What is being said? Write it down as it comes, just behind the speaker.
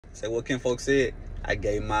Say what Ken folks said. I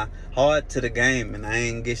gave my heart to the game, and I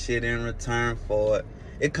ain't get shit in return for it.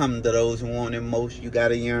 It comes to those who want it most. You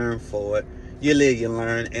gotta yearn for it. You live, you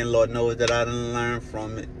learn, and Lord knows that I done learn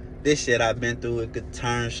from it. This shit I've been through, it could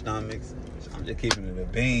turn stomachs. So I'm just keeping it a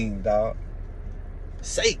bean, dog.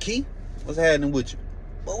 Say, Key, what's happening with you?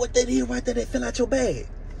 But what that is right there that fell out your bag?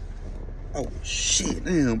 Oh, shit,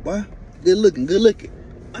 damn, boy. Good looking, good looking.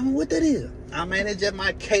 I mean, what that is? I mean, it's just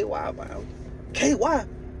my KY, bro. KY?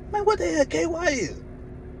 Man, what the hell KY is?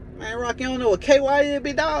 Man, Rock, you don't know what KY is,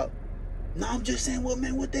 big dog? No, I'm just saying, well,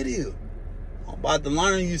 man, what that is? I'm about to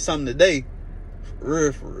learn you something today. For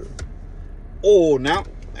real, for real. Oh, now,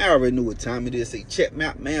 I already know what time it is. Say, check me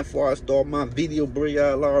out, man, before I start my video, bro.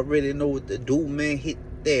 Y'all already know what to do, man. Hit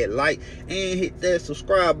that like and hit that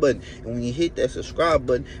subscribe button. And when you hit that subscribe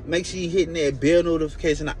button, make sure you hitting that bell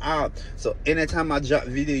notification out. So anytime I drop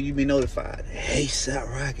video, you be notified. Hey, South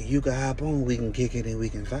Rocket, you can hop on. We can kick it and we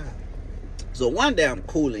can vibe. So one day I'm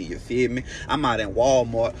cooling, you feel me? I'm out in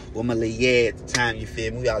Walmart with my little at the time, you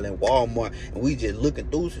feel me? We out in Walmart and we just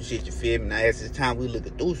looking through some shit, you feel me? Now at this time we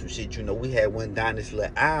looking through some shit, you know, we had went down this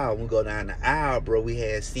little aisle. We go down the aisle, bro, we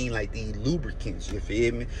had seen like these lubricants, you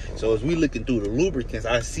feel me? So as we looking through the lubricants,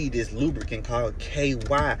 I see this lubricant called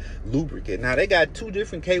KY lubricant. Now they got 2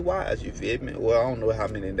 different KYs, you feel me? Well, I don't know how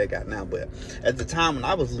many they got now, but at the time when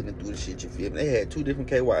I was looking through the shit, you feel me? They had 2 different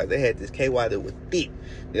KYs. They had this KY that was thick.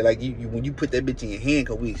 They're like, you when you put that bitch in your hand,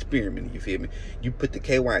 because we experimented, you feel me? You put the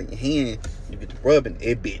KY in your hand, you get the rubbing,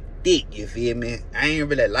 it bit thick, you feel me? I ain't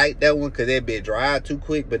really like that one because that bit dried too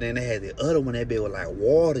quick, but then they had the other one, that bit was like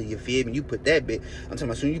water, you feel me? You put that bit, I'm talking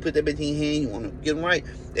about, soon you put that bit in your hand, you want to get them right,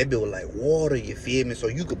 that bit was like water, you feel me? So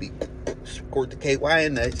you could be squirt the KY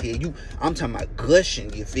in there, I'm talking about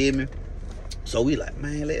gushing, you feel me? So we like,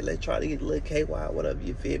 man, let's try to get the little KY, whatever,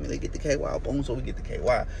 you feel me? Let's get the KY, boom, so we get the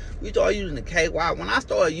KY. We started using the KY. When I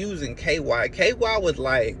started using KY, KY was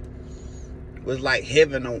like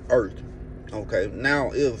heaven on earth. Okay,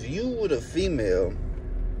 now if you were a female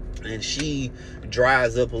and she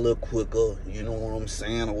dries up a little quicker, you know what I'm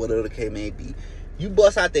saying, or whatever the case may be, you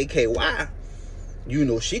bust out that KY, you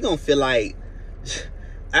know, she gonna feel like,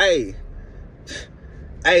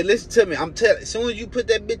 Hey, listen to me. I'm telling you, as soon as you put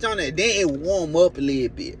that bitch on there, then it warm up a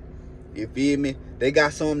little bit. You feel me? They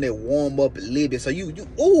got some that warm up a little bit. So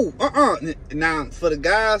Now, for the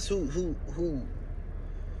guys who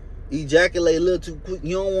ejaculate a little too quick,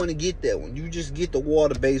 you don't want to get that one. You just get the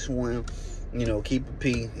water-based one. You know, keep it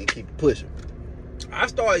pee and keep it pushing. I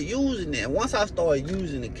started using that. Once I started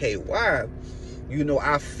using the KY, you know,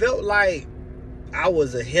 I felt like I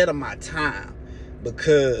was ahead of my time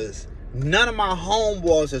because none of my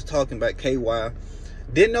homeboys was talking about KY.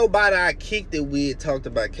 Didn't nobody I kicked it with talked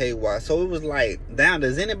about KY. So it was like, damn,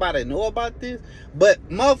 does anybody know about this? But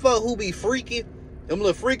motherfucker who be freaky, them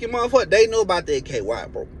little freaky motherfucker, they know about that KY,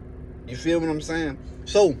 bro. You feel what I'm saying?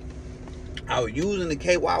 So I was using the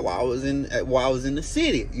KY while I was in the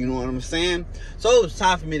city. You know what I'm saying? So it was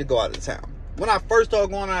time for me to go out of town. When I first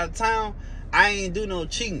started going out of town, I ain't do no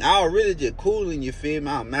cheating. I was really just cooling, you feel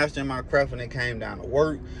me? I was mastering my craft when it came down to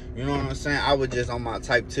work. You know what I'm saying? I was just on my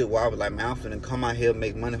type tip where I was like, man, I'm finna come out here,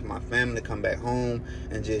 make money for my family, come back home,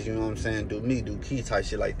 and just, you know what I'm saying, do me, do key type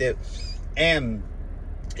shit like that. And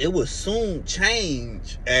it will soon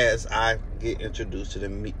change as I get introduced to the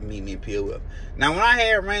meet me and POF. Now, when I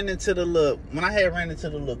had ran into the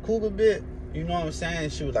little cougar bit, you know what I'm saying?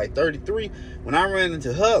 She was like 33. When I ran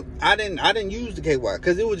into her, I didn't use the KY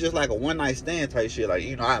because it was just like a one night stand type shit. Like,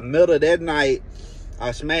 you know, I met her that night,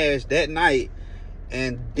 I smashed that night,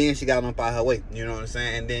 and then she got up out her way. You know what I'm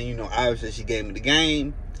saying? And then, you know, obviously she gave me the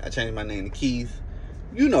game. I changed my name to Keith.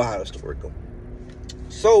 You know how the story go.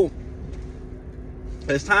 So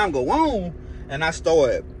as time go on, and I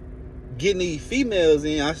started getting these females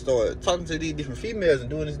in, I started talking to these different females and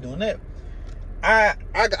doing this, doing that. I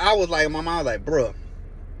was like, my mom was like, bro,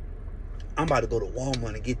 I'm about to go to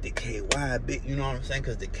Walmart and get the KY bit, you know what I'm saying?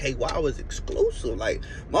 Because the KY was exclusive. Like,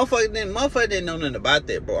 motherfucker didn't know nothing about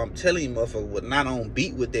that, bro. I'm telling you, motherfucker was not on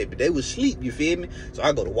beat with that, but they was sleep, you feel me? So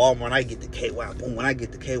I go to Walmart and I get the KY. Boom, when I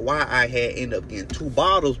get the KY, I had ended up getting 2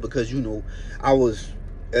 bottles because, you know,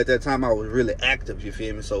 at that time, I was really active, you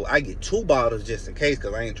feel me? So I get 2 bottles just in case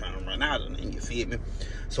because I ain't trying to run out of them, you feel me?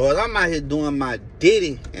 So as I'm out here doing my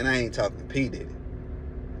Diddy, and I ain't talking P. Diddy.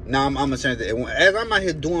 Now, I'm going to change that. As I'm out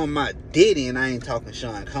here doing my Diddy, and I ain't talking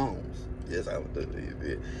Sean Combs. Yes, I would do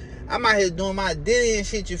it. I'm out here doing my Diddy and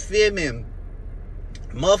shit, you feel me?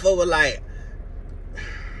 Motherfucker like,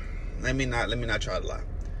 let me not try to lie.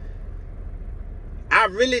 I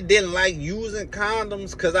really didn't like using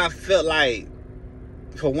condoms because I felt like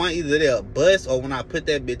for one, either they'll bust, or when I put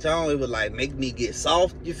that bitch on, it would like make me get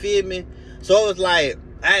soft, you feel me? So it was like,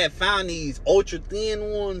 I had found these ultra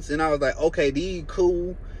thin ones, and I was like, okay, these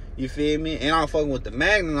cool, you feel me? And I was fucking with the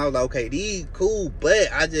Magnum, I was like, okay, these cool,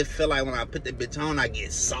 but I just feel like when I put that bitch on, I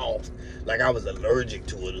get soft, like I was allergic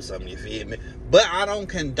to it or something, you feel me? But I don't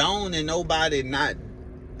condone in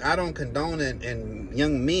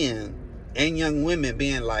young men and young women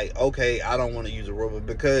being like, okay, I don't want to use a rubber,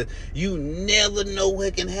 because you never know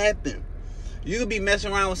what can happen. You could be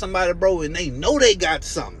messing around with somebody, bro, and they know they got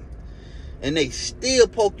something, and they still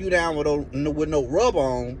poke you down with no rubber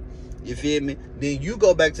on, you feel me? Then you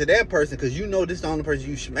go back to that person, because you know this is the only person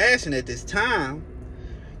you smashing at this time.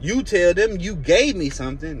 You tell them you gave me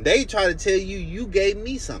something. They try to tell you you gave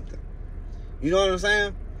me something. You know what I'm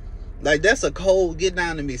saying? Like, that's a cold get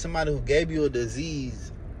down to me. Somebody who gave you a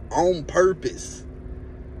disease on purpose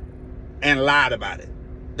and lied about it.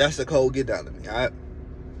 That's a cold get down to me, all right?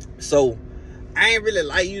 So, I ain't really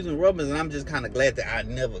like using rubbers, and I'm just kind of glad that I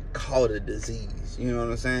never caught a disease. You know what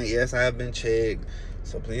I'm saying? Yes, I have been checked.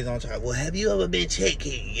 So please don't try. Well, have you ever been checked?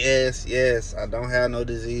 Yes. I don't have no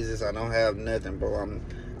diseases. I don't have nothing, bro.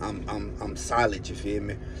 I'm solid, you feel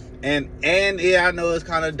me? And yeah, I know it's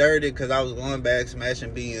kind of dirty, because I was going back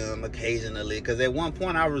smashing BM occasionally, because at one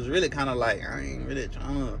point I was really kind of like, I ain't really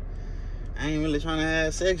trying to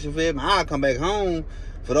have sex, you feel me? I'll come back home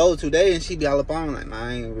for those 2 days, and she be all up on me like, nah,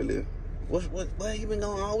 I ain't really, what you been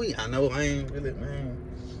doing all week? I know, I ain't really,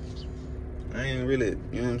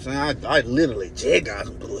 you know what I'm saying? I literally just got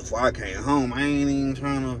some pussy before I came home. I ain't even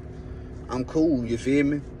trying to, I'm cool, you feel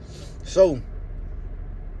me? So,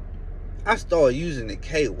 I started using the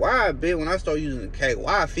KY, bitch. When I started using the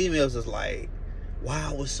KY, females is like,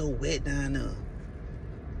 wow, it was so wet down there.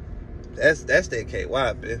 That's that KY,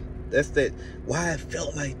 bitch. That's that, why it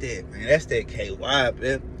felt like that, man. That's that KY,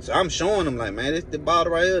 bitch. So I'm showing them, like, man, this the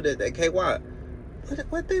bottle right here, that KY.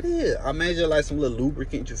 What that is? I measure like some little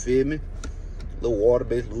lubricant, you feel me? Little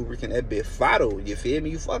water-based lubricant, that bit Fido, you feel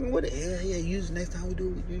me? You fucking with it? Yeah, use it next time we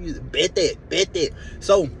do it. You use it. Bet that.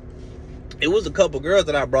 So, it was a couple girls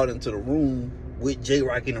that I brought into the room with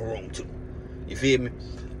J-Rock in the room too. You feel me?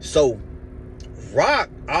 So, Rock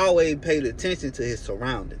always paid attention to his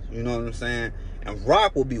surroundings. You know what I'm saying? And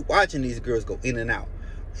Rock would be watching these girls go in and out.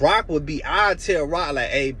 I'd tell Rock, like,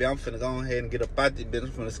 hey, I'm finna go ahead and get up out this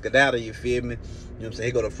business, from the skedaddle, you feel me? You know what I'm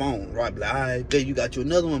saying? Here go the phone. Rock be like, all right, babe, you got you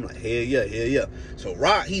another one? I'm like, hell yeah. So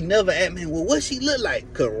Rock, he never asked me, well, what she look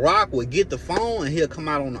like? Because Rock would get the phone, and he'll come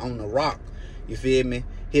out on the Rock. You feel me?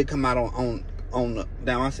 He'll come out on the,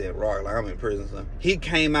 now I said Rock, like I'm in prison, so he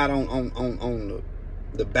came out on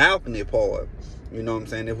the balcony part. You know what I'm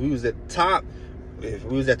saying? If we was at the top, if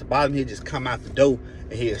we was at the bottom, he'd just come out the door,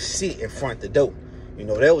 and he'd sit in front of the door. You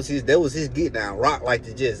know, that was his get down. Rock like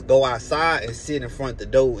to just go outside and sit in front of the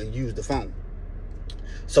door and use the phone.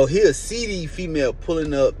 So he'll see the female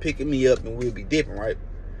pulling up, picking me up, and we'll be dipping, right?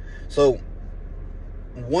 So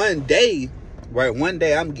one day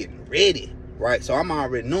I'm getting ready, right? So I'm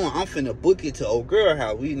already knowing I'm finna book it to old girl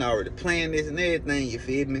house. We done already planned this and everything, you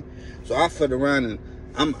feel me? So I foot around and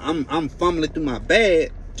I'm fumbling through my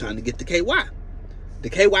bag trying to get the KY. The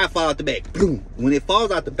KY fall out the bag. Boom. When it falls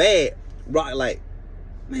out the bag, Rock like,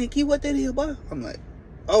 man, Key, what that is, boy? I'm like,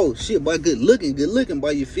 oh shit, boy, good looking,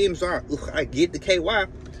 boy, you feel me? So I get the KY.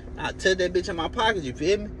 I tuck that bitch in my pocket, you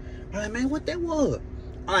feel me? I'm like, man, what that was?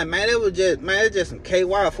 I'm like, man, it's just some KY.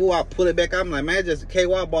 Before I pull it back, I'm like, man, it's just a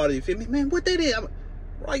KY bottle, you feel me? Man, what that is? I'm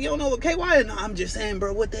like, you don't know what KY is? No, I'm just saying,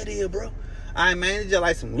 bro, what that is, bro? All right, man, it's just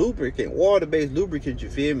like some lubricant, water-based lubricant, you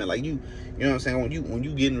feel me? Like, you know what I'm saying? When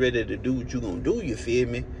you getting ready to do what you gonna do, you feel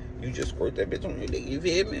me? You just squirt that bitch on your dick, you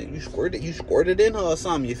feel me? You squirt it in her or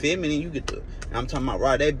something, you feel me? And you get to, I'm talking about,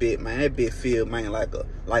 right, that bit, man, that bit feel, man, like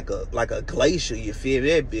a glacier, you feel me?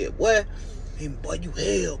 That bit, what? Hey, boy, you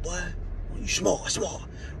hell, boy. You smart.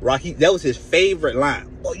 Rocky, that was his favorite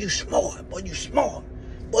line. Boy, you smart. Boy, you smart.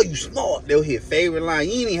 That was his favorite line.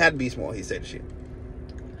 You ain't even have to be smart, he said the shit.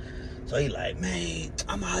 So he like, man,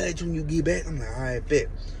 I'm holler at you when you get back. I'm like, all right, bet.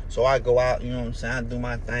 So I go out, you know what I'm saying? I do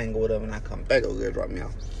my thing or whatever, and I come back over there, drop me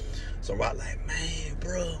off. So Rock like, man,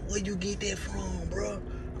 bro, where you get that from, bro?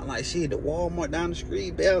 I'm like, shit, the Walmart down the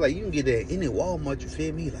street, bro. Like, you can get that any Walmart, you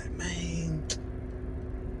feel me? Like, man,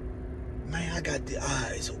 I got the, all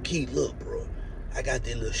right, so Keith, look, bro. I got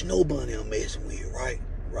that little snow bunny I'm messing with, right?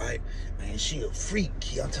 Man, she a freak.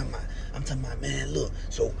 I'm talking about, man, look.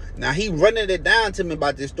 So now he running it down to me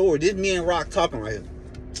about this story. This me and Rock talking right here.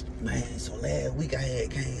 Man, so last week I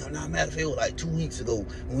had came. Now, matter of fact, it was like 2 weeks ago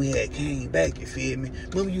when we had came back, you feel me?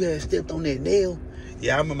 Remember you had stepped on that nail?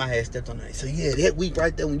 Yeah, I remember I had stepped on that. So yeah, that week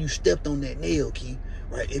right there when you stepped on that nail, Key,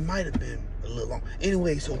 right? It might have been a a little long.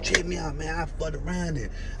 Anyway, so check me out, man. I fucked around and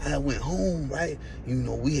I went home, right? You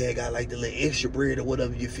know, we had got like the little extra bread or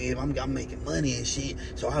whatever, you feel me? I'm making money and shit.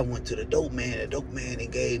 So I went to the dope man. The dope man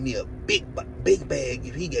and gave me a big bag.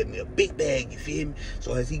 He gave me a big bag, you feel me?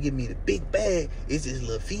 So as he give me the big bag, it's this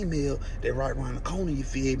little female that right around the corner, you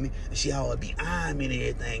feel me? And she always be eyeing me and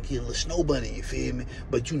everything. She a little snow bunny, you feel me?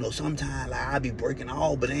 But you know, sometimes like I be breaking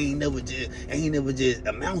off, but ain't never just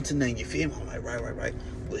amount to nothing, you feel me? I'm like, right.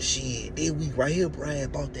 But shit, that week right here,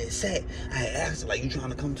 Brad bought that sack. I had asked her, like, you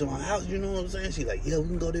trying to come to my house? You know what I'm saying? She like, yeah, we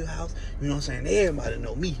can go to your house. You know what I'm saying? Everybody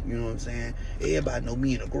know me. You know what I'm saying? Everybody know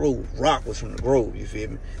me in the Grove. Rock was from the Grove, you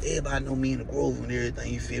feel me? Everybody know me in the Grove and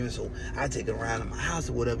everything, you feel me? So I take her around to my house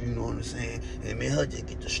or whatever, you know what I'm saying? And me and her just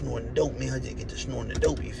get to snorting dope. You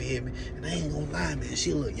feel me? And I ain't gonna lie, man,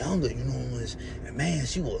 she a little younger, you know what I'm saying? And man,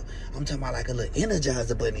 I'm talking about like a little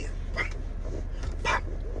Energizer bunny. Pop.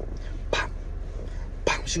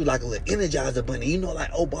 She was like a little Energizer bunny, you know, like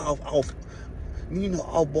off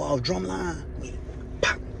drumline.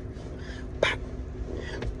 Pop.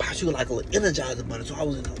 She was like a little Energizer bunny. So I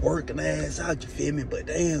was in there working ass out, you feel me? But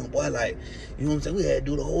damn, boy, like, you know what I'm saying? We had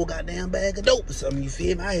to do the whole goddamn bag of dope or something, you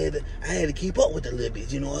feel me? I had to keep up with the little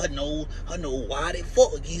bitch, you know. Her know why they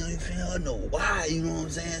fuck again, you feel me? Her know why, you know what I'm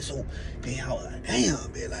saying? So then I was like, damn,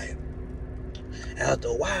 bitch, like, after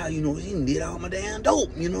a while, you know, she did all my damn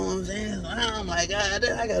dope, you know what I'm saying? So I'm like, God,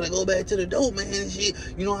 I gotta go back to the dope, man, and shit.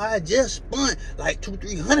 You know, I just spent like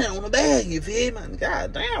 $200-300 on the bag, you feel me?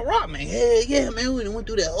 God damn, Rock, man. Hell yeah, man. We done went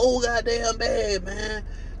through that whole goddamn bag, man.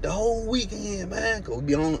 The whole weekend, man. Cause we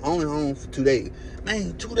be only home for 2 days.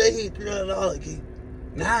 Man, 2 days, $300 key.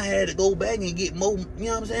 Now I had to go back and get more, you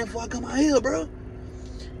know what I'm saying, before I come out here, bro.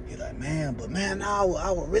 He's like, man, but man, now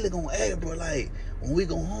I was really gonna ask, bro, like, when we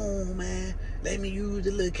go home, man, let me use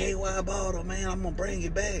the little KY bottle, man. I'm gonna bring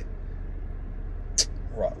it back.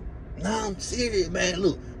 Right. Nah, I'm serious, man.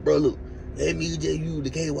 Look, bro, let me just use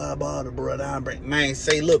the KY bottle, bro. Man,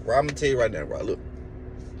 say, look, bro, I'm gonna tell you right now, bro. Look,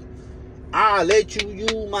 I'll let you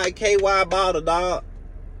use my KY bottle, dog.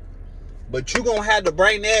 But you gonna have to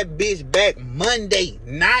bring that bitch back Monday.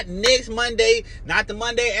 Not next Monday. Not the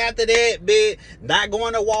Monday after that, bitch. Not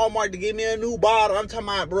going to Walmart to get me a new bottle. I'm talking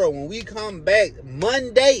about, bro, when we come back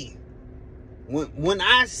Monday, when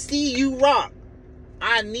I see you, Rock,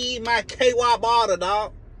 I need my KY bottle,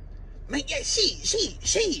 dog. Man, yeah, she,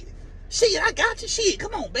 I got you. Shit,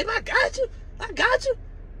 come on, baby, I got you.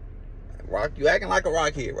 Rock, you acting like a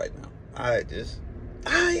rockhead right now. All right, just.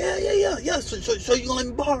 Yeah. So you gonna let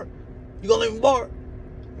me borrow? You gonna let me borrow?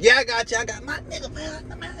 Yeah, I got you. I got my nigga,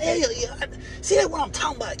 man. Hell yeah. See, that's what I'm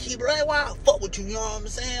talking about, kid, bro. That's why I fuck with you, you know what I'm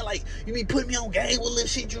saying? Like, you be putting me on game with little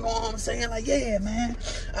shit, you know what I'm saying? Like, yeah, man.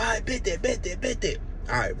 All right, bet that.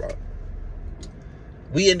 All right, bro.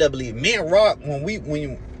 We end up leaving. Me and Rock,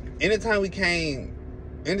 anytime we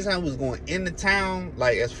was going into town,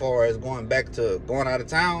 like as far as going out of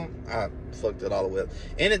town, I fucked it all the way up.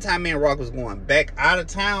 Anytime me and Rock was going back out of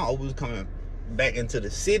town or we was coming back into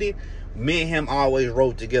the city, me and him always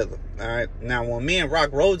rode together. All right. Now, when me and Rock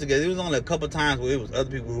rode together, it was only a couple times where it was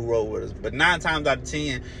other people who rode with us. But 9 times out of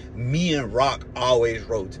 10, me and Rock always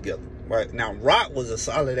rode together. Right. Now, Rock was a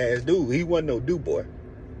solid ass dude. He wasn't no dude boy.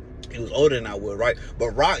 He was older than I was, right? But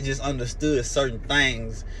Rock just understood certain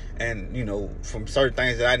things, and you know, from certain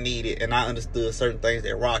things that I needed, and I understood certain things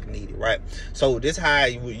that Rock needed, right? So this is how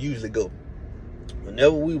it would usually go.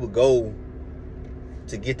 Whenever we would go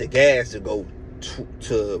to get the gas to go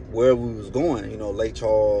to where we was going, you know, Lake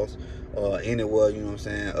Charles, anywhere, you know what I'm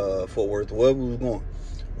saying, Fort Worth, wherever we was going,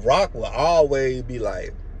 Rock will always be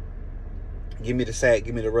like, give me the sack,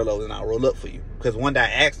 give me the reload, and I'll roll up for you. Because one day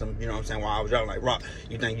I asked him, you know what I'm saying, while I was driving, like, Rock,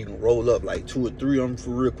 you think you can roll up like 2 or 3 of them for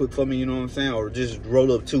real quick for me, you know what I'm saying? Or just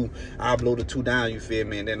roll up 2, I'll blow the 2 down, you feel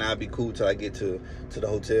me? And then I'll be cool till I get to the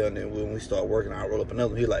hotel, and then when we start working, I'll roll up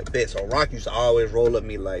another one. He like, bet. So Rock used to always roll up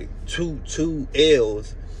me like 2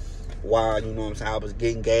 L's while, you know what I'm saying, I was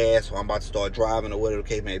getting gas or I'm about to start driving or whatever the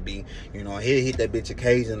case may be. You know, he'll hit that bitch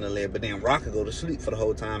occasionally, but then Rock could go to sleep for the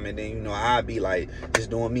whole time, and then, you know, I'd be like just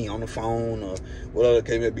doing me on the phone or whatever the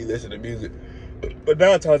case may be, listening to music. But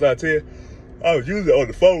 9 times out of 10, I was usually on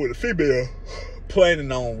the phone with a female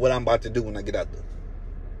planning on what I'm about to do when I get out there.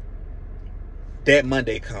 That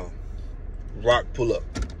Monday come, Rock pull up,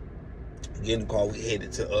 get in the car, we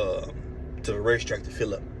headed to the racetrack to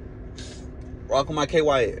fill up. Rock on my KY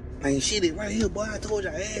head. Man, shit it right here, boy. I told you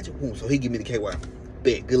I had you. Boom. So he give me the KY.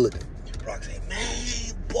 Bet, good looking. Rock say,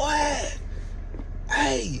 man, boy.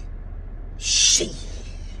 Hey. Shit.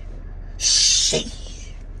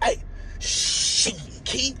 Hey. Shit,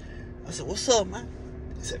 Key. I said, what's up, man?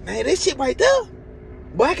 He said, man, that shit right there.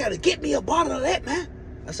 Boy, I gotta get me a bottle of that, man.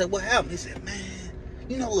 I said, what happened? He said, man,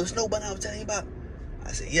 you know little snowball I was telling you about?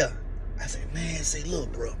 I said, yeah. I said, man, say,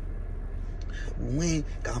 look, bro. When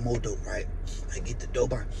got more dope, right? I get the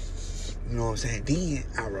dope on. You know what I'm saying? Then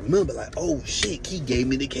I remember, like, oh shit, he gave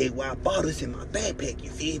me the KY bottles in my backpack, you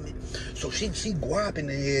feel me? So she guapping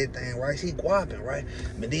and everything, right? She guapping, right?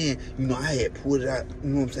 But then, you know, I had pulled it out, you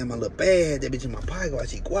know what I'm saying? My little bag, that bitch in my pocket while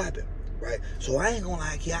she guapping, right? So I ain't gonna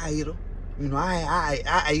lie, yeah, I ate her. You know, I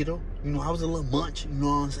ate her. You know, I was a little munch, you know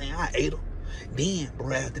what I'm saying? I ate her. Then,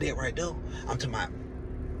 bro, after that right there, I'm talking about,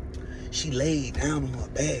 she laid down on her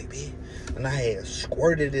back, bitch. And I had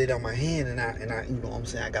squirted it on my hand, and I, you know what I'm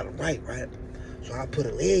saying, I got it right? So I put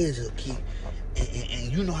her legs up, kid.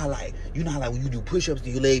 And you know how like when you do push-ups,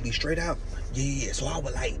 your leg be straight out? Yeah. So I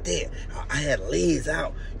was like that. I had her legs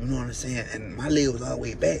out, you know what I'm saying? And my leg was all the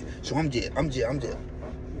way back. So I'm just in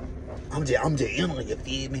her, you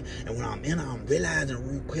feel me? And when I'm in her, I'm realizing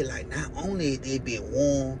real quick, like, not only is it be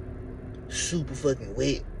warm, super fucking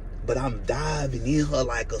wet, but I'm diving in her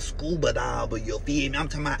like a scuba diver, you feel me? I'm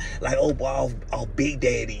talking about like, oh boy, off Big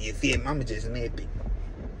Daddy, you feel me? I'm just an epic.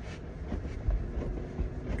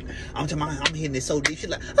 I'm talking about, I'm hitting it so deep, she's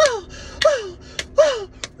like, rock.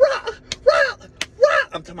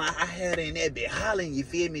 I'm talking about, I had her in that bit hollering, you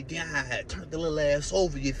feel me? Then I had turned the little ass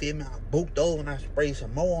over, you feel me? I booked over and I sprayed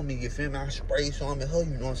some more on me, you feel me? I sprayed some on her,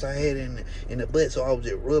 you know what I'm saying? I had it in the butt, so I was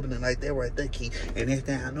just rubbing it like that right there, key. And next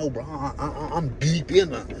thing I know, bro, I'm deep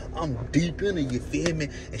in her. You feel me?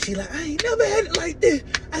 And she like, I ain't never had it like this.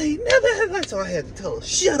 So I had to tell her,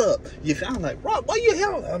 shut up. You feel me? I'm like, Rob, why you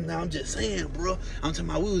hell? I'm just saying, bro. I'm talking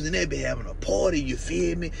about, we was in that bit having a party, you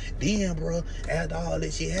feel me? Then, bro, after all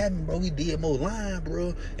that shit happened, bro, we did more line, bro.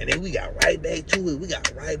 And then we got right back to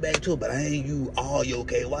it. But I ain't use all your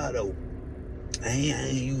KY though. I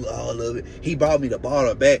ain't use all of it. He brought me the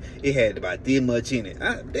bottle back. It had about this much in it.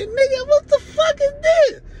 That nigga, what the fuck is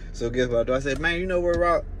this? So guess what I do? I said, man, you know where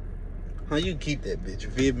Rock? Huh, you keep that bitch, you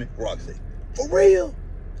feel me? Rock said, for real?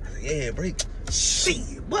 I said, yeah, bro.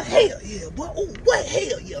 Shit, what hell yeah, what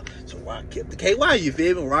hell yeah. So Rock kept the KY, you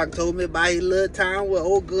feel me? Rock told me about his little time with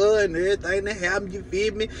old good and everything that happened, you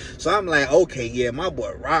feel me? So I'm like, okay, yeah, my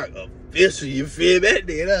boy Rock official, you feel me? That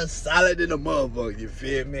nigga, that's solid in a motherfucker, you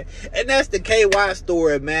feel me? And that's the KY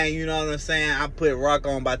story, man, you know what I'm saying? I put Rock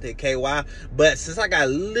on about that KY, but since I got a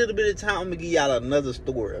little bit of time, I'm gonna give y'all another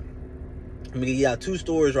story. I'm gonna give y'all two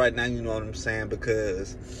stories right now, you know what I'm saying?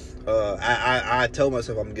 Because I told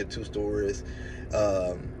myself I'm gonna get two stories.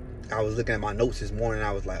 I was looking at my notes this morning.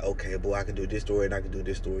 I was like, okay, boy, I can do this story and I can do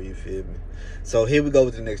this story. You feel me? So here we go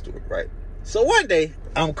with the next story, right? So one day,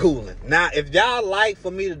 I'm cooling. Now, if y'all like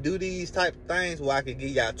for me to do these type of things where I can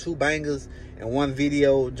give y'all two bangers in one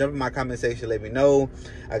video, jump in my comment section, let me know.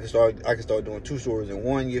 I can start doing two stories in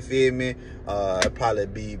one, you feel me? It'd probably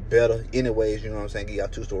be better anyways, you know what I'm saying? Give y'all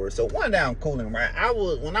two stories. So one day I'm cooling, right?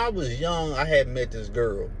 When I was young, I had met this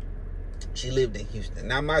girl. She lived in Houston.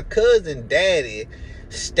 Now, my cousin daddy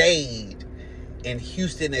stayed in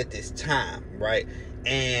Houston at this time, right?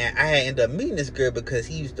 And I had ended up meeting this girl because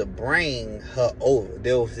he used to bring her over.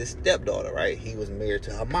 There was his stepdaughter, right? He was married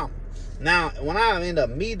to her mama. Now, when I ended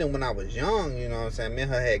up meeting him when I was young, you know what I'm saying? Me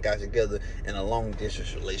and her had got together in a long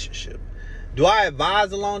distance relationship. Do I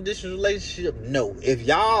advise a long distance relationship? No. If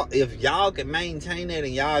y'all can maintain that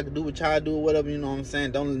and y'all can do what y'all do or whatever, you know what I'm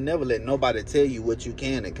saying? Don't never let nobody tell you what you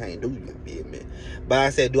can and can't do, you feel me? But I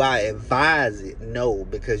said, do I advise it? No,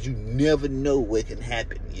 because you never know what can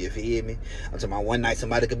happen, you feel me? I'm talking about one night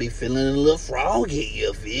somebody could be feeling a little froggy,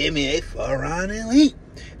 you feel me? They fall around and leap.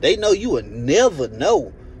 They know you will never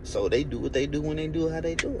know. So they do what they do when they do how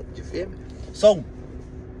they do it, you feel me? So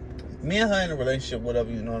me and her in a relationship, whatever,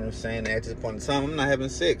 you know what I'm saying? At this point in time, I'm not having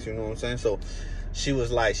sex, you know what I'm saying? So she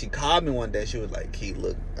was like, she called me one day. She was like, Keith,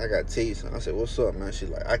 look, I got to tell you something. I said, what's up, man? She's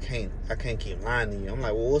like, I can't keep lying to you. I'm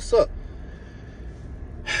like, well, what's up?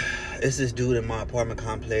 It's this dude in my apartment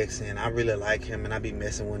complex, and I really like him, and I be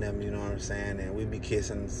messing with him, you know what I'm saying? And we be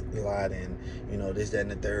kissing a lot, and, you know, this, that, and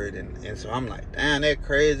the third. And so I'm like, damn, that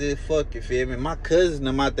crazy as fuck, you feel me? My cousin,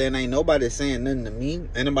 them out there, and ain't nobody saying nothing to me.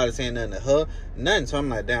 Ain't nobody saying nothing to her. Nothing. So I'm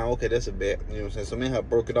like, damn, okay, that's a bet. You know what I'm saying? So me and her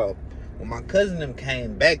broke it off. When my cousin them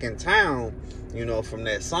came back in town, you know, from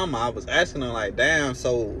that summer, I was asking her, like, damn,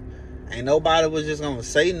 so ain't nobody was just gonna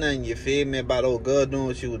say nothing, you feel me, about old girl doing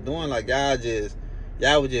what she was doing? Like,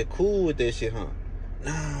 y'all was just cool with that shit, huh?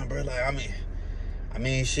 Nah, bro, like, I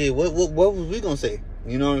mean, shit, what was we gonna say?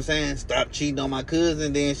 You know what I'm saying? Stop cheating on my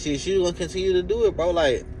cousin, then shit, she was gonna continue to do it, bro.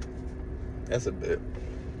 Like, that's a bit.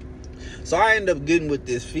 So I ended up getting with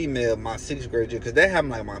this female my 6th grade year, because that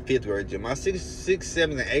happened like my 5th grade year. My 6th,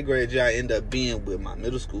 7th, and 8th grade year, I ended up being with my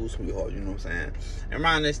middle school sweetheart, you know what I'm saying? And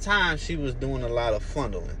around this time, she was doing a lot of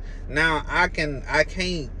fondling. Now, I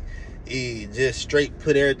can't just straight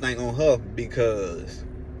put everything on her, because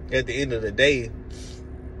at the end of the day,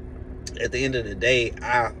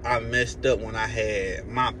 I messed up when I had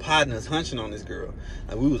my partners hunching on this girl.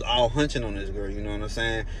 Like, we was all hunching on this girl, you know what I'm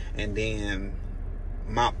saying? And then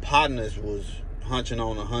my partners was hunching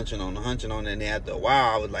on her. And then after a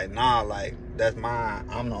while, I was like, nah, like, that's mine.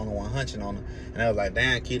 I'm the only one hunching on her. And I was like,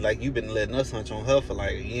 damn, kid, like, you been letting us hunch on her for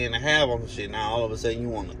like a year and a half on the shit. Now, all of a sudden, you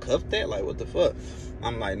want to cuff that? Like, what the fuck?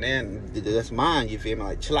 I'm like, man, that's mine, you feel me?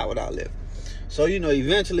 Like, chill out with all that. So, you know,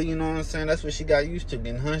 eventually, you know what I'm saying, that's what she got used to,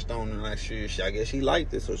 getting hunched on. And like, I guess she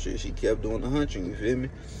liked it, so she kept doing the hunching, you feel me?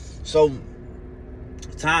 So,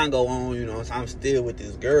 time go on, you know, so I'm still with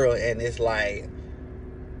this girl, and it's like,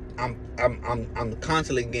 I'm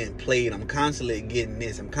constantly getting played. I'm constantly getting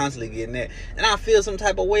this. I'm constantly getting that. And I feel some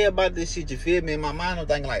type of way about this shit, you feel me? In my mind, I'm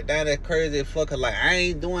thinking like, damn, that's crazy, fucker. Like, I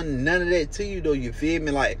ain't doing none of that to you, though, you feel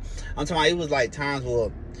me? Like, I'm talking about, it was like times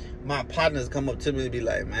where my partners come up to me and be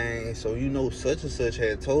like, man, so you know such and such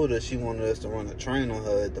had told us she wanted us to run a train on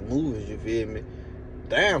her at the movies, you feel me?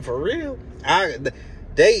 Damn, for real?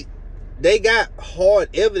 They got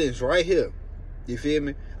hard evidence right here, you feel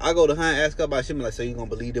me? I go to her and ask her about shit, like, so you gonna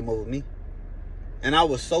believe them over me? And I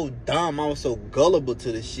was so dumb, I was so gullible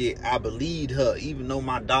to the shit, I believed her, even though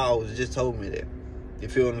my dog just told me that. You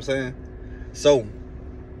feel what I'm saying? So,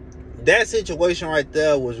 that situation right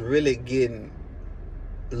there was really getting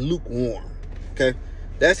lukewarm, okay?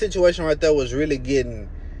 That situation right there was really getting...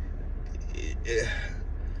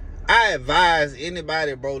 I advise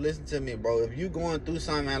anybody, bro, listen to me, bro. If you going through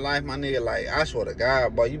something in life, my nigga, like, I swear to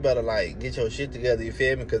God, bro, you better, like, get your shit together, you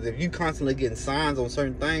feel me? Because if you constantly getting signs on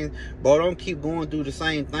certain things, bro, don't keep going through the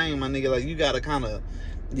same thing, my nigga. Like, you gotta kind of,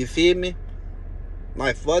 you feel me?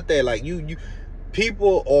 Like, fuck that. Like, you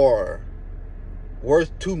people are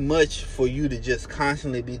worth too much for you to just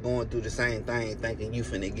constantly be going through the same thing thinking you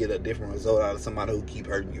finna get a different result out of somebody who keep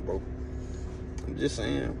hurting you, bro. I'm just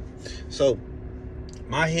saying. So,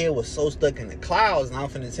 my head was so stuck in the clouds, and I'm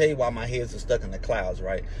finna tell you why my heads are stuck in the clouds,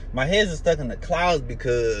 right? My heads are stuck in the clouds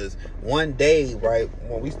because one day, right,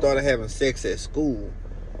 when we started having sex at school.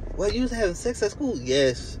 What, you was having sex at school?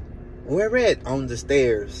 Yes. Where at? On the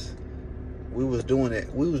stairs. We was doing it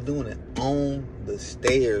on the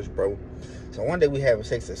stairs, bro. So one day we having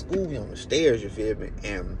sex at school, we on the stairs, you feel me?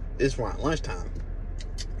 And it's around lunchtime.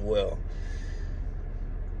 Well,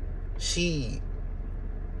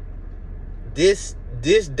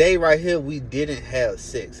 this day right here, we didn't have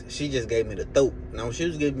sex. She just gave me the throat. Now, when she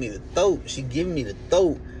was giving me the throat, she giving me the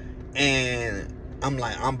throat, and I'm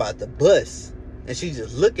like, I'm about to bust. And she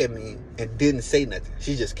just looked at me and didn't say nothing.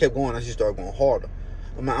 She just kept going, and she started going harder.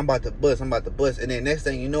 I'm like, I'm about to bust. And then next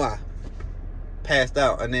thing you know, I passed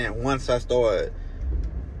out. And then once I started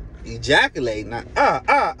ejaculating,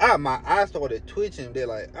 my eyes started twitching. They're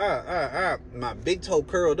like, my big toe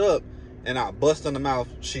curled up, and I bust in the mouth.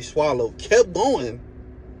 She swallowed, kept going.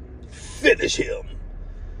 Finish him.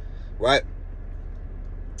 Right?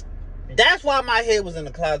 That's why my head was in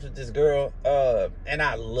the clouds with this girl. And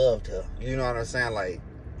I loved her. You know what I'm saying? Like,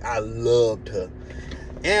 I loved her.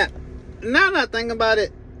 And now that I think about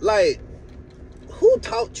it, like, who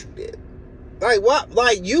taught you that? Like, what?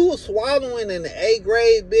 Like, you was swallowing in the 8th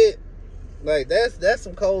grade, bit? Like, that's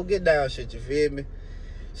some cold get down shit, you feel me?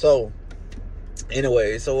 So,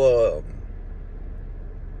 anyway,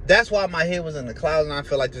 that's why my head was in the clouds, and I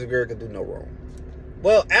feel like this girl could do no wrong.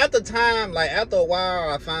 Well, after a while,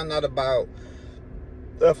 I found out about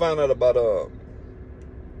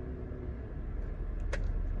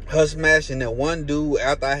her smashing that one dude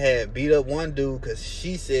after I had beat up one dude because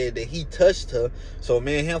she said that he touched her. So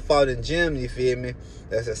me and him fought in gym, you feel me?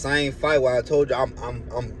 That's the same fight where I told you I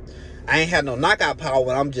ain't had no knockout power,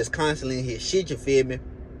 but I'm just constantly in his shit, you feel me?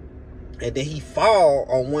 And then he fall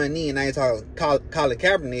on one knee, and I ain't talking Colin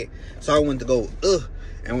Kaepernick. So I went to go,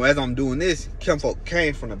 and as I'm doing this, Kimfolk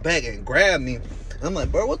came from the back and grabbed me. I'm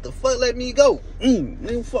like, bro, what the fuck? Let me go.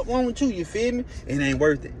 Nigga, fuck wrong with you? You feel me? It ain't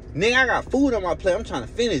worth it. Nigga, I got food on my plate. I'm trying to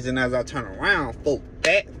finish. And as I turn around, folk,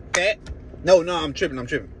 fat. No, I'm tripping.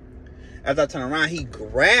 As I turn around, he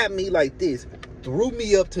grabbed me like this, threw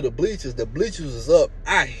me up to the bleachers. The bleachers was up.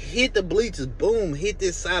 I hit the bleachers. Boom, hit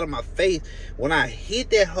this side of my face. When I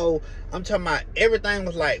hit that hole, I'm talking about everything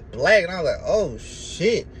was like black. And I was like, oh,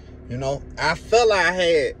 shit. You know, I felt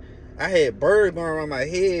like I had birds going around my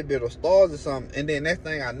head, bit of stars or something. And then next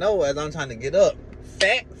thing I know, as I'm trying to get up,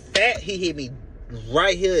 fat, he hit me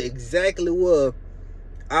right here exactly where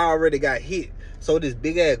I already got hit. So this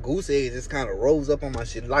big ass goose egg just kind of rose up on my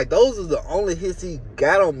shit. Like, those are the only hits he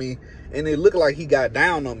got on me. And it looked like he got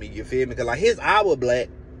down on me, you feel me? Because, like, his eye was black.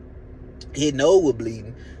 His nose was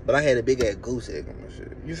bleeding. But I had a big ass goose egg on my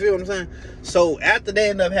shit. You feel what I'm saying? So, after they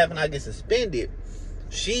end up having I get suspended,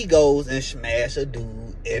 she goes and smash a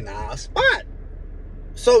dude in our spot.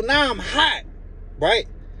 So, now I'm hot, right?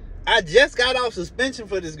 I just got off suspension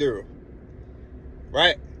for this girl,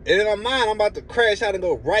 right? And in my mind, I'm about to crash out and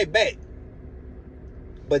go right back.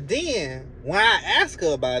 But then, when I asked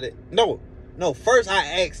her about it, no, first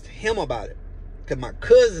I asked him about it. Because my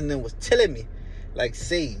cousin then was telling me, like,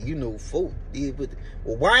 say, you know, folk did with it.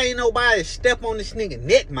 Well, why ain't nobody step on this nigga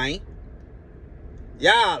neck, man?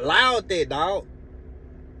 Y'all allowed that, dog.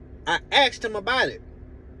 I asked him about it.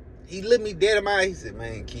 He looked me dead in my eye. He said,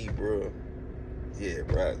 man, Key, bro. Yeah,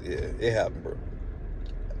 bro. Yeah, it happened, bro.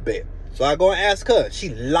 Bet. So I go and ask her. She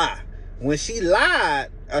lied. When she lied,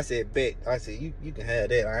 I said, bet. I said, you can have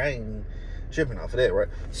that. I ain't tripping off of that, right?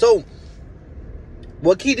 So,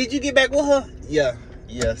 well, Key, did you get back with her? Yeah,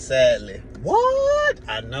 sadly. What?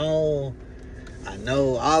 I know.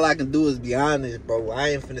 All I can do is be honest, bro. I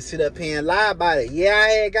ain't finna sit up here and lie about it. Yeah, I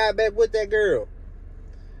had got back with that girl.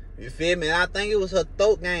 You feel me? I think it was her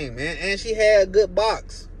throat game, man. And she had a good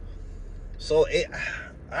box. So,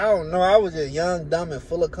 I don't know. I was just young, dumb, and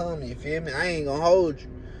full of cum. You feel me? I ain't gonna hold you.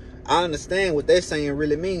 I understand what they're saying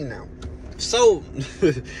really mean now. So,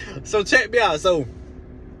 so check me out. So,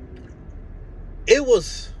 it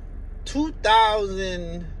was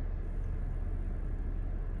 2000.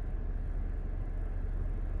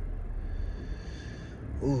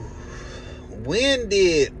 Ooh. When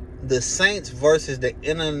did the Saints versus the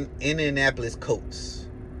Indianapolis Colts?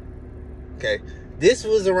 Okay. This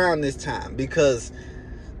was around this time because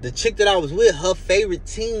the chick that I was with, her favorite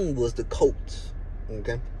team was the Colts.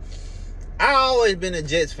 Okay. I always been a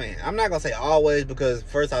Jets fan. I'm not gonna say always because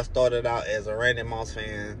first I started out as a Randy Moss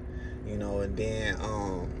fan, you know, and then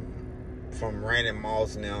from Randy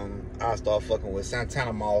Moss and them, I started fucking with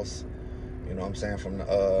Santana Moss. You know what I'm saying? From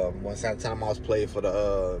the when Santana Moss played for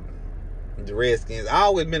the Redskins. I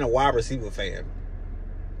always been a wide receiver fan.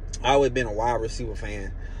 I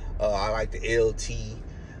like the LT.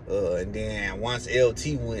 And then once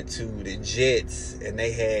LT went to the Jets and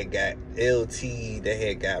they had got LT, they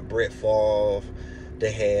had got Brett Favre,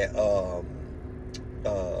 they had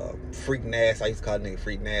Freak Nasty. I used to call that nigga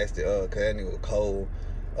Freak Nasty, cause that nigga was cold.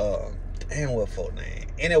 Damn, what full name?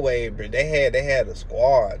 Anyway, bro, they had a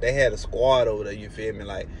squad. They had a squad over there, you feel me?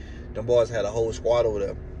 Like, them boys had a whole squad over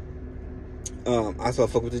there. I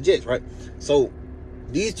started fucking with the Jets, right? So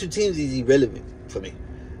these two teams is irrelevant for me.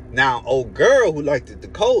 Now, old girl who liked the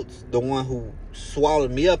Colts, the one who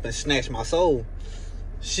swallowed me up and snatched my soul,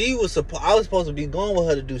 I was supposed to be going with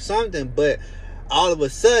her to do something, but all of a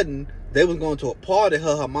sudden, they was going to a party,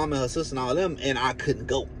 her mom and her sister and all them, and I couldn't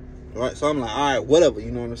go. Right? So I'm like, all right, whatever,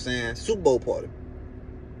 you know what I'm saying? Super Bowl party.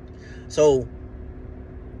 So,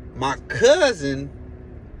 my cousin,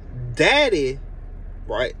 daddy,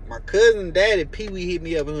 right? My cousin daddy, Pee Wee, hit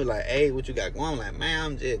me up and he was like, hey, what you got going? I'm like, man,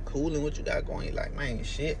 I'm just cooling. What you got going? He's like, man,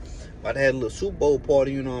 shit. About to have a little Super Bowl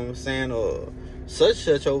party, you know what I'm saying? Or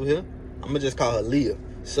such over here. I'm going to just call her Leah.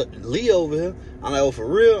 Leah over here. I'm like, oh, for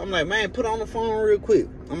real? I'm like, man, put her on the phone real quick.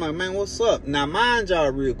 I'm like, man, what's up? Now, mind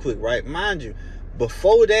y'all real quick, right? Mind you,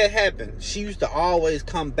 before that happened, she used to always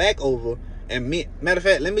come back over and matter of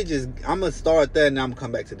fact, I'm going to start there and I'm going to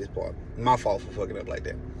come back to this part. My fault for fucking up like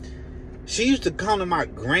that. She used to come to my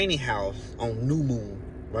granny house on New Moon,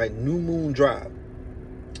 right? New Moon Drive.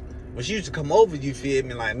 When she used to come over, you feel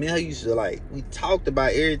me? Like, me and her used to, like, we talked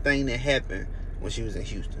about everything that happened when she was in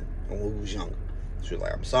Houston and when we was younger. She was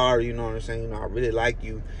like, I'm sorry, you know what I'm saying? You know, I really like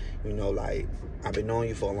you. You know, like, I've been knowing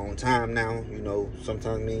you for a long time now. You know,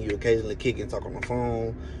 sometimes me and you occasionally kick and talk on the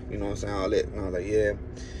phone. You know what I'm saying? All that. And I was like, yeah.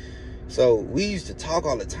 So, we used to talk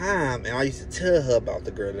all the time, and I used to tell her about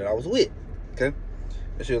the girl that I was with. Okay?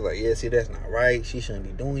 And she was like, yeah, see, that's not right. She shouldn't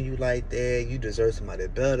be doing you like that. You deserve somebody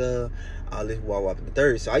better. All this wah wah in the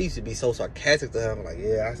third. So I used to be so sarcastic to her. I'm like,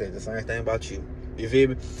 yeah, I said the same thing about you. You feel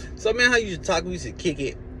me? So me and her used to talk. We used to kick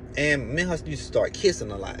it. And me and her used to start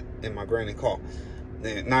kissing a lot in my granny car.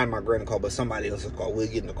 And not in my granny car, but somebody else's car. We'll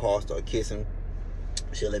get in the car, start kissing.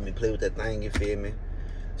 She'll let me play with that thing, you feel me?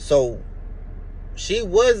 So she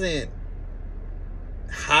wasn't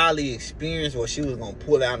highly experienced where she was gonna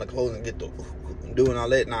pull out the clothes and get the doing all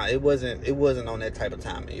that. Nah, it wasn't on that type of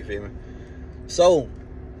time, you feel me? So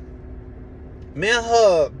me and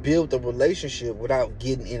her built a relationship without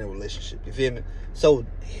getting in a relationship, you feel me? So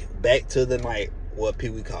back to the night what Pee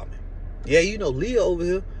Wee called me. Yeah, you know Leah over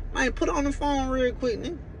here. Man, put her on the phone real quick,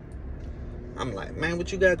 nigga. I'm like, man,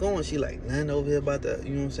 what you got going? She like, nothing over here about the,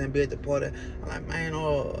 you know what I'm saying, be at the party. I'm like, man,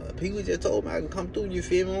 Pee-wee just told me I can come through, you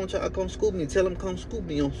feel me? I want y'all to come scoop me. Tell him come scoop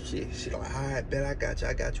me on some shit. She like, all right, bet, I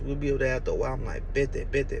got you. We'll be over there after a while. I'm like, bet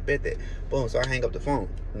that. Boom, so I hang up the phone.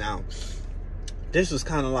 Now, this was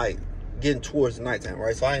kind of like getting towards the nighttime,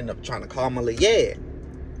 right? So I ended up trying to call my lady. Yeah,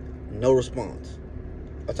 no response.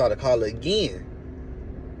 I tried to call her again.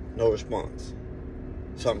 No response.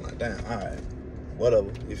 So I'm like, damn, all right.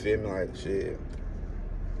 Whatever. You feel me? Like, shit.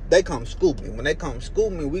 They come scoop me. When they come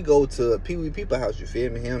scoop me, we go to Pee-wee people house. You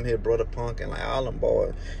feel me? Him, his brother Punk, and like all them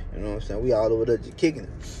boys. You know what I'm saying? We all over there just kicking it.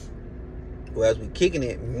 Well, as we kicking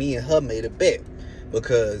it, me and her made a bet.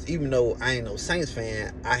 Because even though I ain't no Saints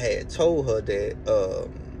fan, I had told her that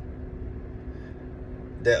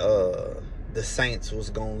the Saints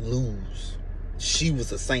was gonna lose. She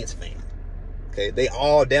was a Saints fan. Okay, they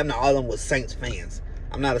all, damn near all of them was Saints fans.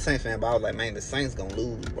 I'm not a Saints fan, but I was like, man, the Saints gonna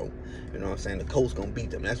lose, bro. You know what I'm saying? The Colts gonna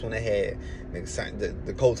beat them. That's when they had,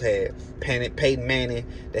 the Colts had Peyton Manning.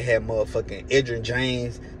 They had motherfucking Edgerrin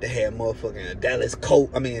James. They had motherfucking Dallas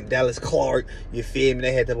Clark. You feel me?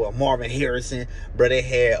 They had Marvin Harrison. Bro, they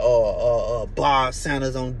had Bob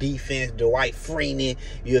Sanders on defense. Dwight Freeney.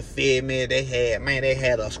 You feel me? They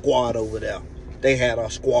had a squad over there.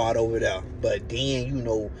 But then, you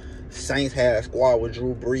know, Saints had a squad with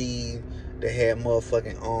Drew Brees. They had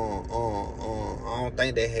motherfucking I don't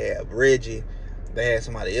think they had Reggie. They had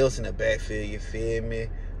somebody else in the backfield, you feel me?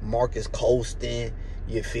 Marcus Colston,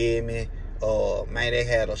 you feel me? Man, they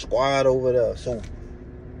had a squad over there. So,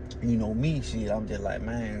 you know me, shit, I'm just like,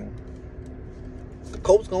 man, the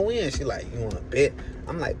Colts gonna win. She like, you wanna bet?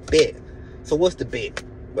 I'm like, bet. So what's the bet?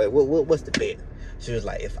 But what's the bet? She was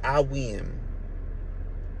like, if I win.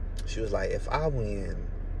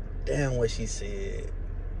 Damn what she said.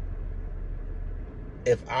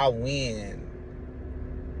 If I win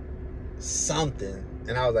something,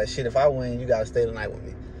 and I was like, shit, if I win, you gotta stay the night with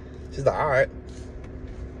me. She's like, all right.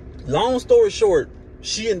 Long story short,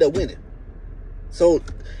 she ended up winning. So,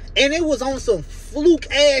 and it was on some fluke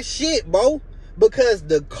ass shit, bro, because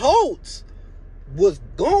the Colts was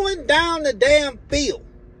going down the damn field.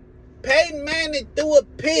 Peyton Manning threw a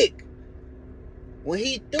pick. When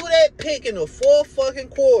he threw that pick in the fourth fucking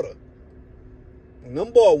quarter, and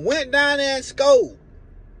them boy went down there and scored.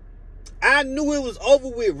 I knew it was over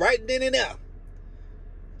with right then and there.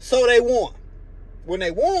 So they won. When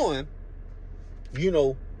they won, you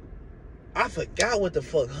know, I forgot what the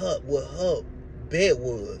fuck what her bet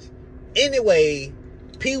was. Anyway,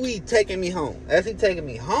 Pee-wee taking me home. As he taking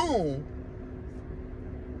me home,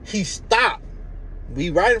 he stopped.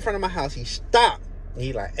 We right in front of my house. He stopped. And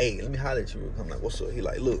he like, hey, let me holler at you real quick. I'm like, what's up? He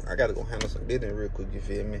like, look, I gotta go handle some business real quick. You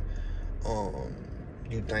feel me?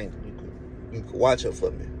 You think you could watch her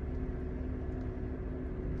for me?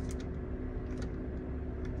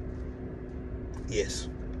 Yes.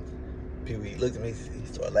 Pee-wee looked at me. He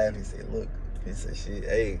started laughing. He said, look. He said, shit,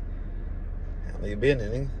 hey, handle your business,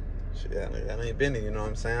 nigga. Shit, handle your business, you know what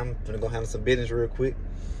I'm saying? I'm gonna go handle some business real quick.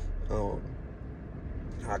 I'll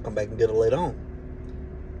come back and get her later on.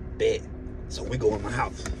 Bet. So we go in my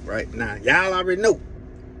house, right? Now, y'all already know.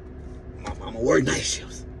 My mama work night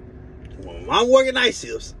shifts. When I'm working night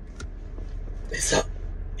shifts, it's up.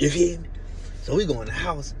 You feel me? So we go in the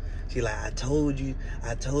house. She like, I told you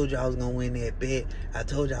I was gonna win that bet.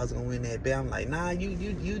 I'm like, nah,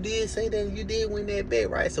 you did say that you did win that bet,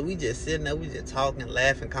 right? So we just sitting there, we just talking,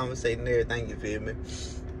 laughing, conversating, and everything, you feel me?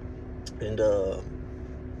 And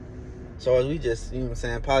so as we just, you know what I'm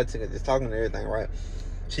saying, politics, just talking and everything, right?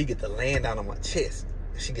 She get to laying down on my chest.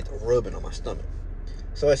 And she get to rubbing on my stomach.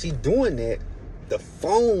 So as she doing that, the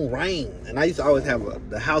phone rang. And I used to always have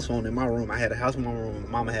the house phone in my room. I had a house phone in my room.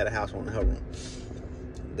 Mama had a house phone in her room.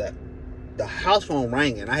 The house phone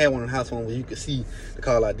rang, and I had one of the house phones where you could see the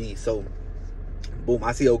call ID. So, boom,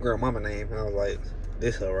 I see old girl mama name, and I was like,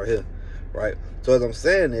 this her right here, right? So as I'm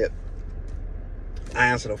saying that, I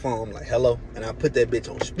answer the phone. I'm like, hello, and I put that bitch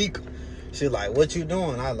on speaker. She was like, what you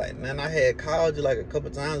doing? I was like, man, I had called you like a couple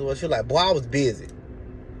times. Well, she was like, boy, I was busy.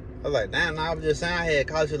 I was like, damn, I was just saying I had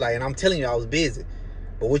called you. Like, and I'm telling you I was busy.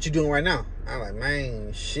 But what you doing right now? I was like,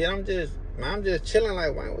 man, shit, I'm just chilling.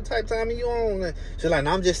 Like, man, what type of time are you on? She's like,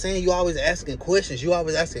 no, I'm just saying you always asking questions.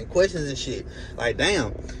 And shit. Like,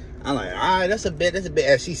 damn. I'm like, all right, that's a bit.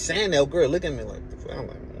 As she's saying that, girl, look at me like, I'm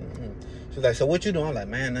like, She's like, so what you doing? I'm like,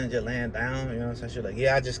 man, nothing, just laying down. You know what I'm saying? She's like,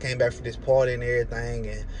 yeah, I just came back from this party and everything.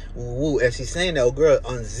 And woo. As she's saying that, girl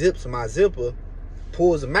unzips my zipper,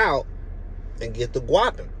 pulls them out, and get the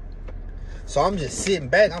guapping. So I'm just sitting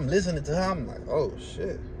back. I'm listening to her. I'm like, oh,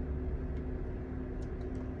 shit.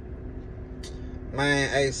 Man,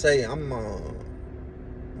 hey, say, I'm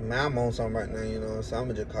Man, I'm on something right now, you know what I'm saying? I'm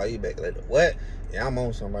gonna just call you back later. What? Yeah, I'm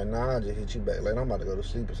on something right now. I'll just hit you back later. I'm about to go to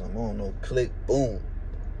sleep or something. I don't know. Click, boom.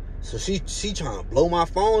 So she trying to blow my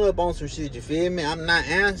phone up on some shit, you feel me? I'm not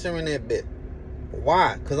answering that bitch.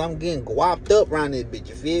 Why? Because I'm getting guapped up around that bitch,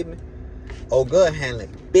 you feel me? Oh, good,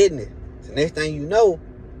 handling business. So next thing you know,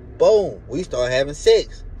 boom, we start having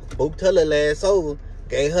sex. Booked her little ass over,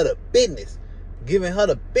 gave her the business. Giving her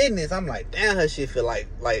the business, I'm like, damn, her shit feel like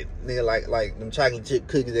them chocolate chip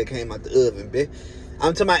cookies that came out the oven, bitch.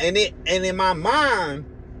 I'm talking about, and in my mind,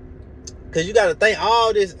 cause you gotta think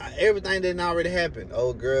all this, everything didn't already happen.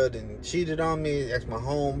 Old girl then cheated on me, asked my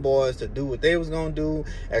homeboys to do what they was gonna do,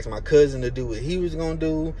 asked my cousin to do what he was gonna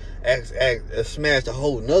do, smashed a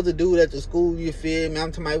whole nother dude at the school, you feel me?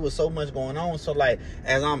 I'm talking about, it was so much going on. So like,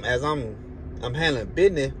 as I'm handling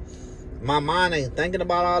business, my mind ain't thinking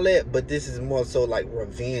about all that, but this is more so like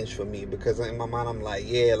revenge for me, because in my mind I'm like,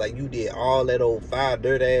 yeah, like you did all that old foul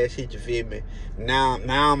dirt ass shit, you feel me? Now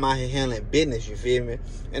I'm out here handling business, you feel me?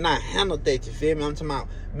 And I handled that, you feel me? I'm talking about,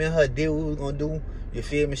 me and her did what we was gonna do, you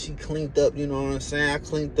feel me? She cleaned up, you know what I'm saying? I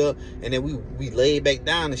cleaned up, and then we laid back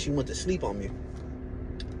down and she went to sleep on me.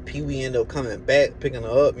 Pee-wee ended up coming back, picking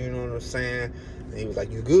her up, you know what I'm saying? And he was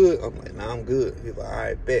like, you good? I'm like, nah, I'm good. He was like, all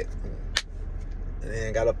right, bet. And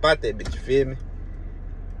then got up out that bitch, you feel me?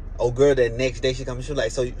 Oh girl, that next day she come, she was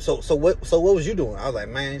like, so what was you doing? I was like,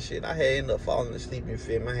 man, shit, I had ended up falling asleep, you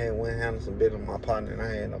feel me? I had went handling some bit with my partner, and I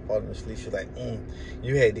had ended up falling asleep. She was like,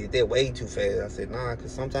 you had did that way too fast. I said, nah,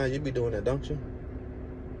 cause sometimes you be doing that, don't you?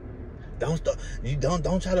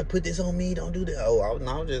 Don't try to put this on me, don't do that. Oh, I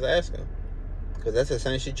was just asking. Cause that's the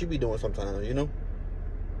same shit you be doing sometimes, you know?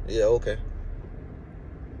 Yeah, okay.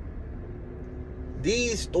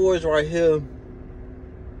 These stories right here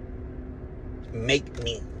make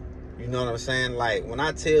me, you know what I'm saying? Like, when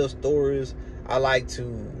I tell stories, I like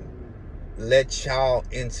to let y'all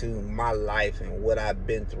into my life and what I've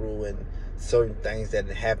been through and certain things that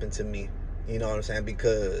happened to me, you know what I'm saying?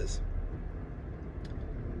 Because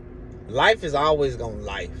life is always gonna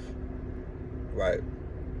life, right?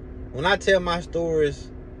 When I tell my stories,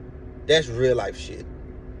 that's real life shit,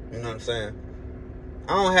 you know what I'm saying?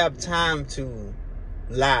 I don't have time to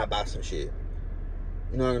lie about some shit,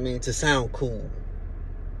 you know what I mean? To sound cool.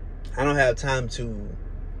 I don't have time to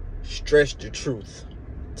stretch the truth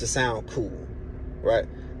to sound cool, right?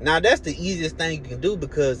 Now, that's the easiest thing you can do,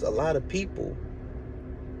 because a lot of people,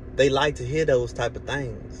 they like to hear those type of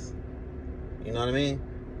things. You know what I mean?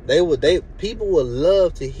 People would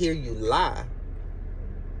love to hear you lie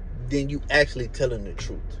than you actually telling the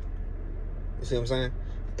truth. You see what I'm saying?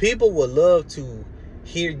 People would love to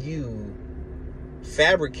hear you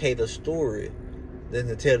fabricate a story than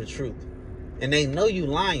to tell the truth. And they know you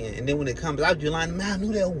lying. And then when it comes out, you're lying. Man, I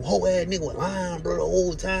knew that whole ass nigga was lying, bro, the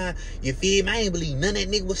whole time. You feel me? I ain't believe none of that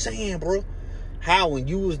nigga was saying, bro. How, when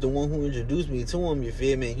you was the one who introduced me to him, you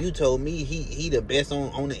feel me? And you told me he the best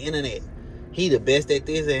on the internet. He the best at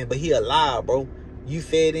this, but he a lie, bro. You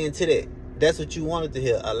fed into that. That's what you wanted to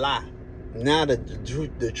hear, a lie. Now the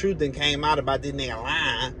truth then came out about this nigga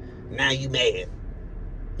lying. Now you mad.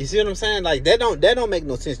 You see what I'm saying? Like, that don't make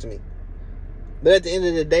no sense to me. But at the end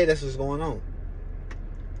of the day, that's what's going on.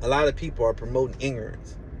 A lot of people are promoting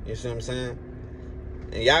ignorance. You see what I'm saying?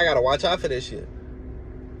 And y'all gotta watch out for that shit.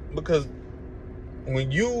 Because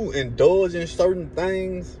when you indulge in certain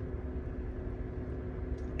things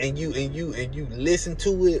and you listen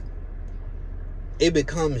to it, it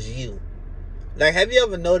becomes you. Like, have you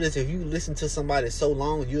ever noticed if you listen to somebody so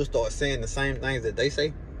long, you'll start saying the same things that they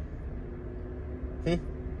say?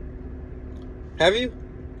 Have you?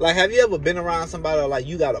 Like, have you ever been around somebody, or like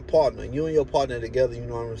you got a partner, you and your partner together, you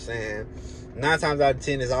know what I'm saying? 9 times out of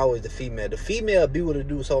 10, it's always the female. The female be with a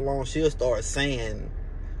dude so long, she'll start saying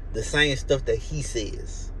the same stuff that he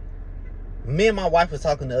says. Me and my wife was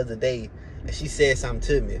talking the other day, and she said something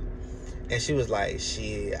to me. And she was like,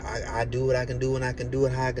 shit, I do what I can do, and I can do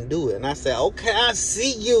it how I can do it. And I said, okay, I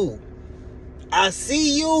see you. I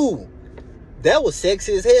see you. That was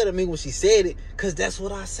sexy as hell to me when she said it, because that's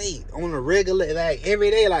what I say on a regular, like,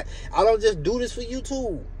 every day. Like, I don't just do this for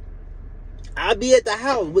YouTube. I be at the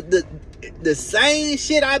house with the same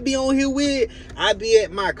shit I be on here with. I be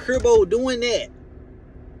at my cribbo doing that.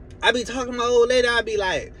 I be talking to my old lady. I be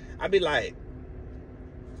like,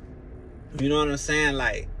 you know what I'm saying?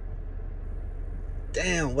 Like,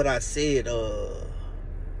 damn, what I said.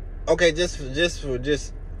 Okay, just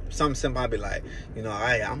something simple. I be like, you know,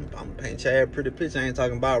 I'm painting Chad pretty picture. I ain't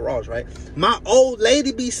talking about Ross, right? My old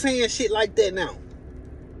lady be saying shit like that now.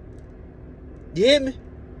 You hear me?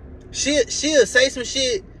 She'll say some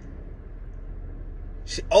shit.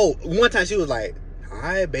 One time she was like, all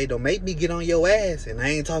right, babe, don't make me get on your ass. And I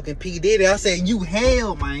ain't talking P. Diddy. I said, you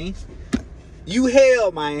hell, man. You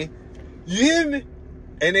hell, man. You hear me?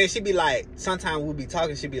 And then she be like, sometimes we'll be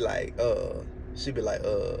talking, she be like, you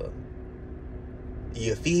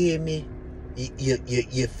feel me?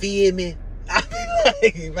 You feel me? I be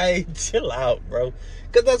like, man, chill out, bro.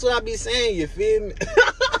 Because that's what I be saying, you feel me?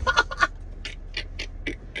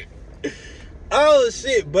 Oh,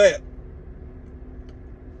 shit, but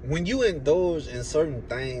when you indulge in certain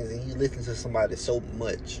things and you listen to somebody so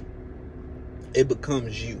much, it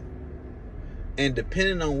becomes you. And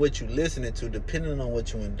depending on what you listening to, depending on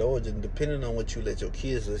what you indulge in, depending on what you let your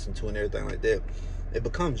kids listen to and everything like that, it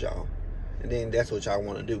becomes y'all. And then that's what y'all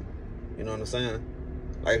want to do. You know what I'm saying?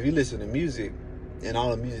 Like if you listen to music and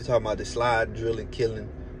all the music talking about the slide, drilling, killing,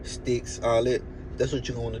 sticks, all that, that's what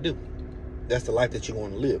you're going to do. That's the life that you're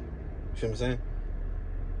going to live. You know what I'm saying?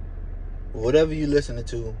 Whatever you listening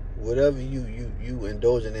to, whatever you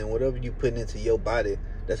indulging in, whatever you putting into your body,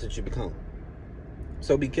 that's what you become.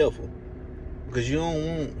 So be careful. Because you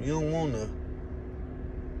don't want to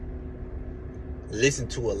listen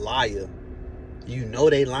to a liar. You know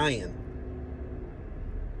they lying.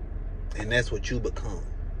 And that's what you become.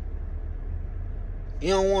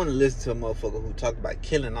 You don't want to listen to a motherfucker who talk about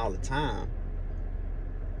killing all the time.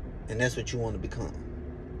 And that's what you want to become.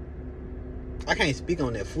 I can't speak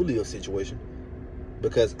on that Fulio situation.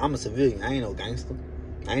 Because I'm a civilian. I ain't no gangster.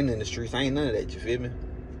 I ain't in the streets. I ain't none of that. You feel me?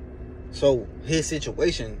 So his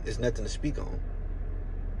situation is nothing to speak on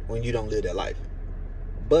when you don't live that life.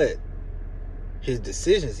 But his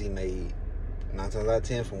decisions he made, 9 times out of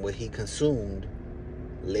 10 from what he consumed,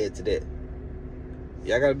 led to that.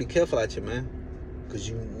 Y'all gotta be careful out here, man. Because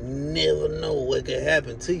you never know what could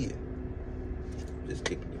happen to you. Just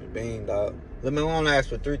keep it being, dog. Let me want to ask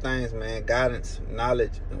for 3 things, man. Guidance,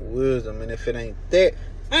 knowledge, and wisdom. And if it ain't that,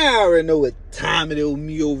 I already know what time it is with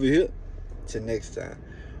me over here. Till next time.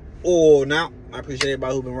 Oh, now, I appreciate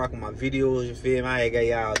everybody who been rocking my videos, you feel me? I got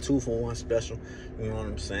y'all a 2-for-1 special, you know what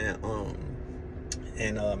I'm saying?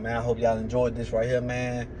 Man, I hope y'all enjoyed this right here,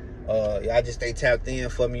 man. Y'all just stay tapped in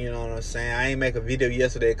for me, you know what I'm saying? I ain't make a video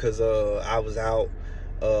yesterday because I was out.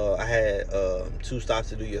 I had 2 stops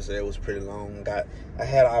to do yesterday. It was pretty long. I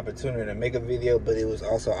had an opportunity to make a video, but it was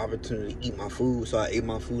also an opportunity to eat my food, so I ate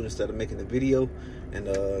my food instead of making the video. And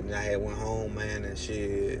then I went home, man, and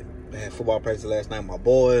shit. I had football practice last night with my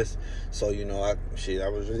boys, so you know, I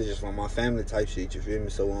was really just on my family type shit, you feel me?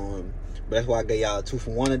 So but that's why I gave y'all a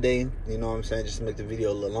 2-for-1 today, you know what I'm saying, just to make the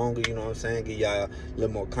video a little longer, you know what I'm saying, give y'all a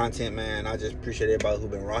little more content, man. I just appreciate everybody who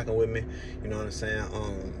been rocking with me, you know what I'm saying.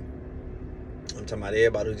 I'm talking about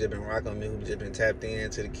everybody who just been rocking with me, who just been tapped in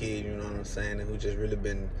to the kid, you know what I'm saying, and who just really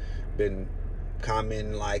been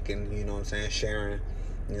commenting, liking, you know what I'm saying, sharing.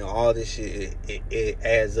 You know, all this shit, it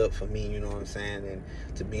adds up for me, you know what I'm saying? And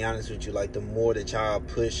to be honest with you, like, the more that y'all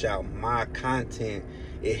push out my content,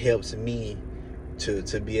 it helps me to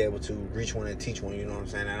be able to reach one and teach one, you know what I'm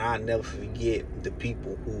saying? And I never forget the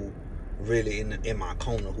people who really in my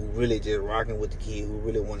corner, who really just rocking with the kid, who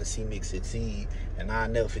really want to see me succeed. And I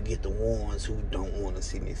never forget the ones who don't want to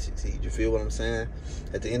see me succeed. You feel what I'm saying?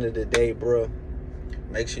 At the end of the day, bro,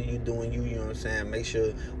 make sure you doing you, you know what I'm saying? Make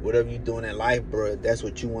sure whatever you doing in life, bro, that's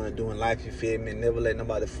what you want to do in life, you feel me? Never let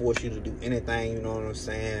nobody force you to do anything, you know what I'm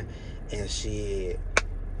saying? And shit,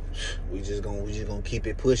 we just gonna keep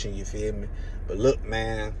it pushing, you feel me? But look,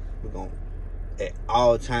 man, we're gonna at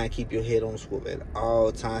all times keep your head on swivel. At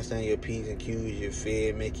all times stand your P's and Q's, you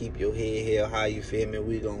feel me? Keep your head held high, you feel me?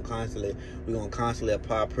 We're gonna constantly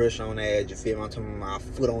apply pressure on their ass, you feel me? I'm talking about my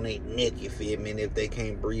foot on their neck, you feel me? And if they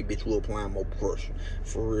can't breathe, bitch, we'll apply more pressure.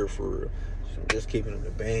 For real, for real. So just keeping it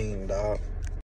the bang, dog.